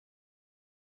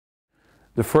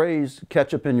The phrase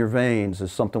ketchup in your veins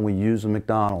is something we use in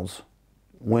McDonald's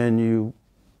when you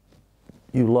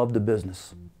love the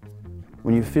business,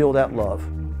 when you feel that love.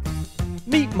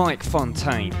 Meet Mike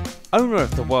Fountaine, owner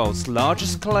of the world's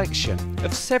largest collection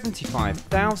of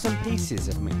 75,000 pieces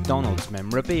of McDonald's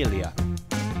memorabilia.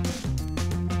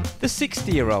 The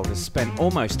 60-year-old has spent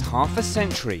almost half a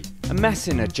century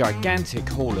amassing a gigantic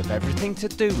haul of everything to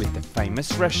do with the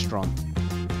famous restaurant.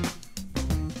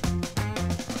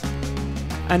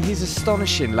 And his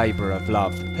astonishing labour of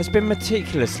love has been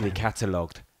meticulously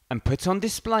catalogued and put on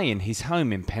display in his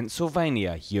home in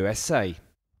Pennsylvania, USA.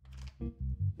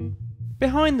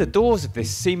 Behind the doors of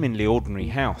this seemingly ordinary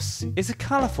house is a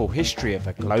colourful history of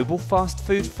a global fast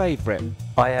food favourite.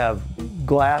 I have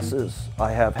glasses,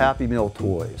 I have Happy Meal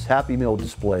toys, Happy Meal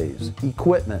displays,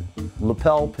 equipment,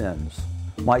 lapel pins.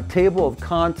 My table of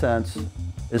contents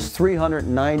is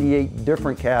 398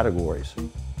 different categories.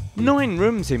 9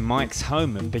 rooms in Mike's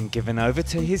home have been given over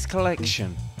to his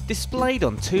collection, displayed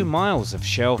on 2 miles of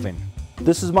shelving.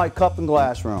 This is my cup and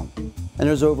glass room, and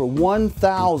there's over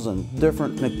 1,000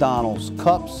 different McDonald's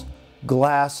cups,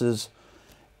 glasses,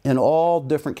 in all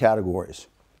different categories.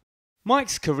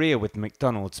 Mike's career with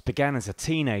McDonald's began as a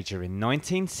teenager in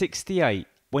 1968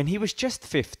 when he was just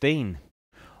 15.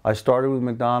 I started with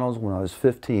McDonald's when I was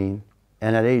 15,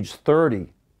 and at age 30,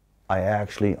 I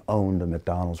actually owned a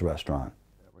McDonald's restaurant.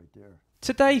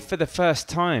 Today, for the first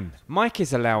time, Mike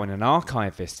is allowing an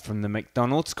archivist from the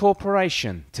McDonald's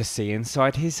Corporation to see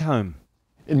inside his home.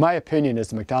 In my opinion, as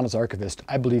the McDonald's archivist,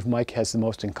 I believe Mike has the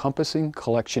most encompassing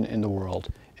collection in the world.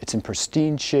 It's in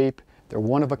pristine shape, they're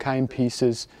one-of-a-kind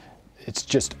pieces, it's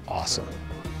just awesome.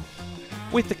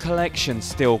 With the collection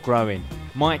still growing,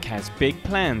 Mike has big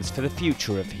plans for the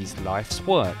future of his life's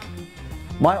work.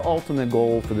 My ultimate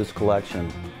goal for this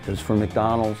collection is for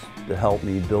McDonald's to help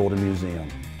me build a museum.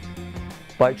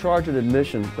 By charging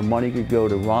admission, the money could go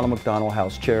to Ronald McDonald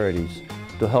House Charities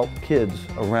to help kids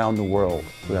around the world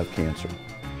who have cancer.